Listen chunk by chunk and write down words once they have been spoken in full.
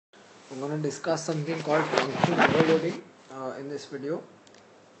I'm going to discuss something called function overloading in this video.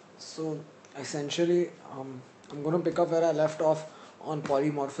 So essentially, I'm going to pick up where I left off on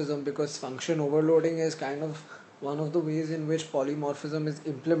polymorphism, because function overloading is kind of one of the ways in which polymorphism is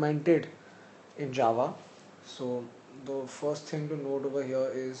implemented in Java. So the first thing to note over here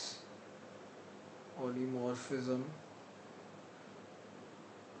is polymorphism.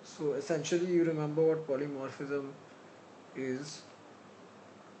 So essentially, you remember what polymorphism is.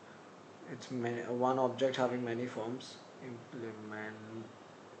 It's one object having many forms. Implemented.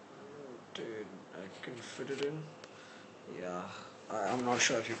 I can fit it in. Yeah, I'm not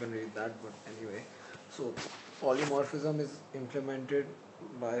sure if you can read that, but anyway. So polymorphism is implemented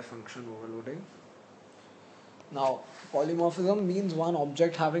by function overloading. Now, polymorphism means one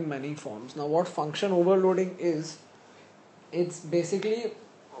object having many forms. Now, what function overloading is, it's basically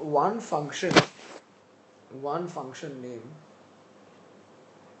one function name,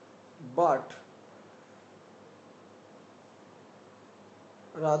 but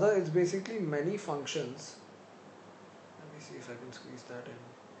rather it's basically many functions. Let me see if I can squeeze that in.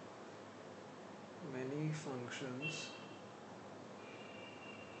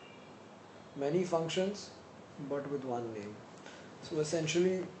 Many functions, but with one name. So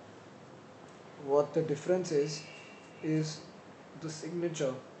essentially, what the difference is the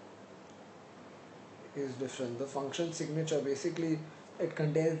signature is different. The function signature, basically it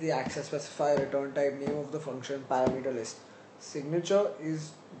contains the access specifier, return type, name of the function, parameter list. Signature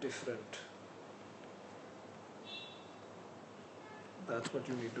is different. That's what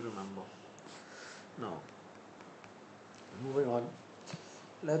you need to remember. Now, moving on,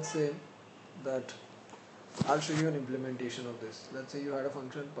 let's say that I'll show you an implementation of this. Let's say you had a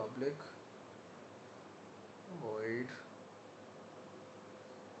function public void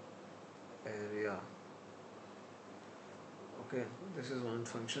area. Okay, this is one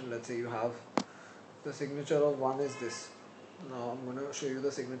function. Let's say you have the signature of one is this. Now I'm going to show you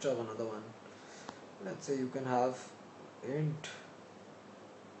the signature of another one. Let's say you can have int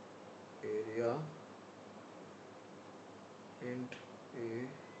area, int a,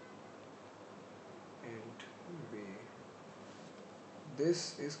 int b.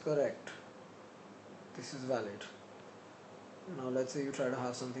 This is correct. This is valid. Now let's say you try to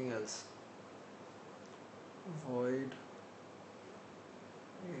have something else. Void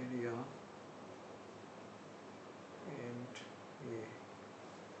area int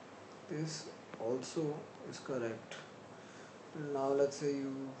a. This also is correct. Now let's say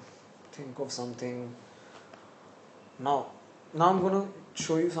you think of something. Now I'm going to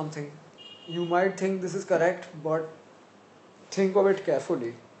show you something. You might think this is correct, but think of it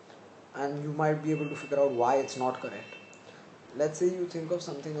carefully and you might be able to figure out why it's not correct. Let's say you think of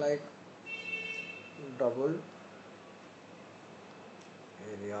something like double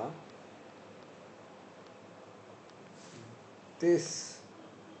area. This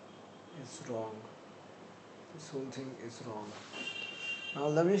is wrong. This whole thing is wrong. Now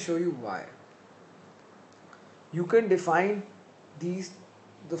let me show you why. You can define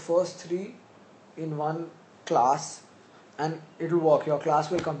the first three in one class and it will work. Your class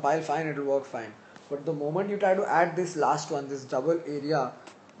will compile fine, it will work fine. But the moment you try to add this last one, this double area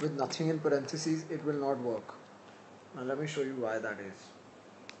with nothing in parentheses, it will not work. Now let me show you why that is.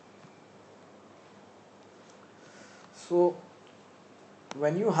 So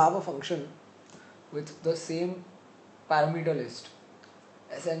when you have a function with the same parameter list,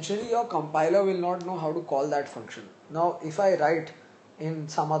 essentially your compiler will not know how to call that function. Now if I write in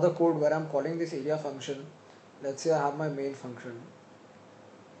some other code where I'm calling this area function, let's say I have my main function,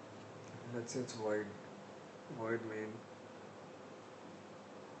 let's say it's void main,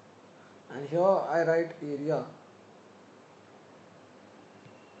 and here I write area.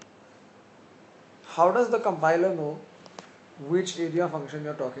 How does the compiler know which area function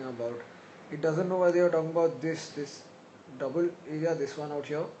you're talking about? It doesn't know whether you're talking about this double area, this one out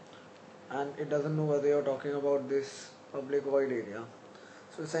here, and it doesn't know whether you're talking about this public void area.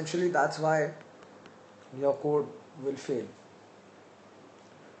 So essentially that's why your code will fail.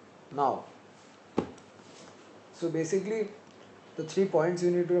 Now, so basically the 3 points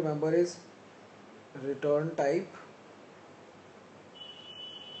you need to remember is return type,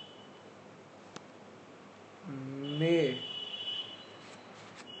 may,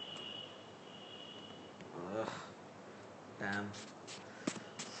 damn,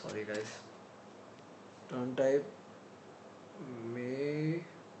 sorry guys, return type may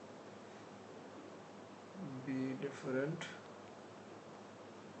be different.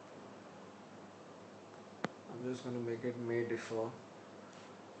 I'm just going to make it may differ,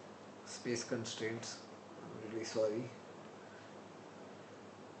 space constraints, I'm really sorry.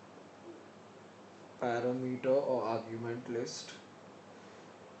 parameter or argument list.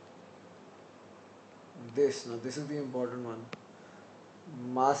 This is the important one,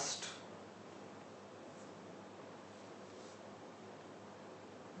 must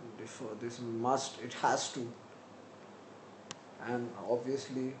differ. This must, it has to, and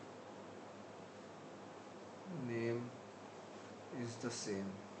obviously name is the same,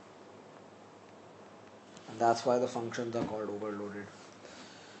 and that's why the functions are called overloaded.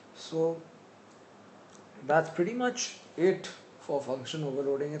 So that's pretty much it for function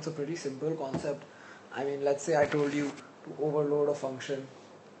overloading. It's a pretty simple concept. I mean, let's say I told you to overload a function.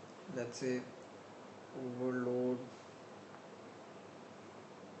 Let's say overload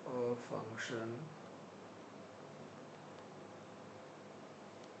a function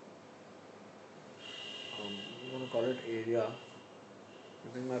I'm going to call it area,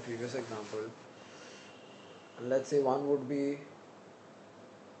 using my previous example. And let's say one would be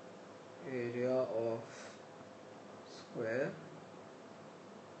area of square,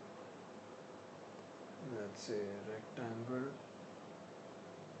 let's say rectangle,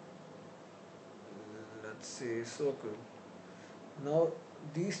 let's say circle. Now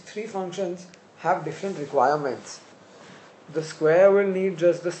these three functions have different requirements. The square will need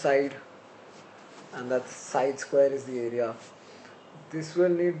just the side, and that side square is the area. This will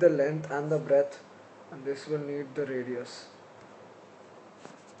need the length and the breadth, and this will need the radius.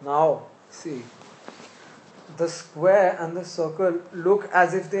 Now see, the square and the circle look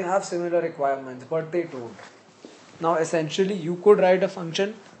as if they have similar requirements, but they don't. Now essentially you could write a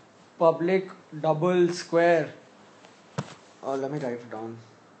function public double square, or let me write it down,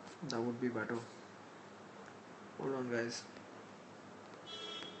 that would be better. Hold on guys.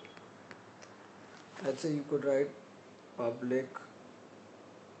 Let's say you could write public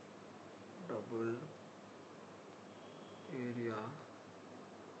double area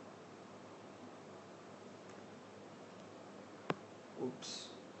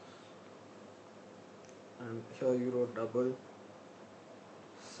and here you wrote double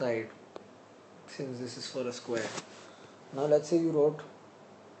side, since this is for a square. Now let's say you wrote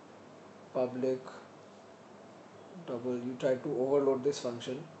public double, you tried to overload this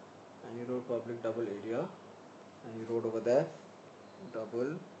function and you wrote public double area, and you wrote over there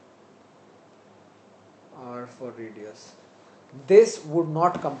double r for radius. This would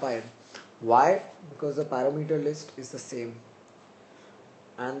not compile. Why? Because the parameter list is the same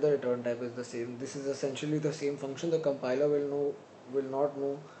and the return type is the same. This is essentially the same function. The compiler will not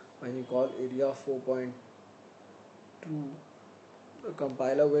know when you call area 4.2. The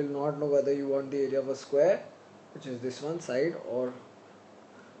compiler will not know whether you want the area of a square, which is this one side, or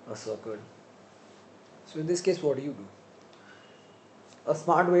a circle. So in this case, what do? A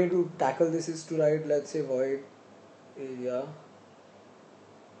smart way to tackle this is to write, let's say, void area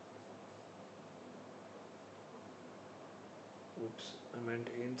I meant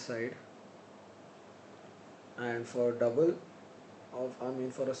inside, and for double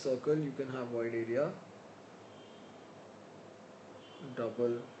for a circle you can have void area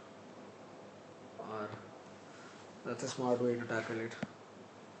double r. That's a smart way to tackle it.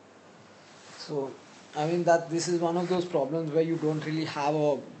 So I mean that this is one of those problems where you don't really have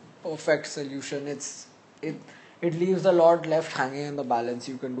a perfect solution. It leaves a lot left hanging in the balance.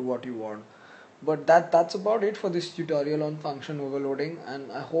 You can do what you want. But that's about it for this tutorial on function overloading,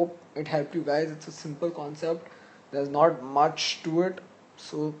 and I hope it helped you guys. It's a simple concept. There's not much to it.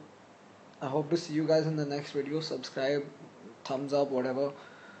 So I hope to see you guys in the next video. Subscribe, thumbs up, whatever,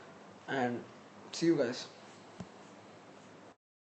 and see you guys.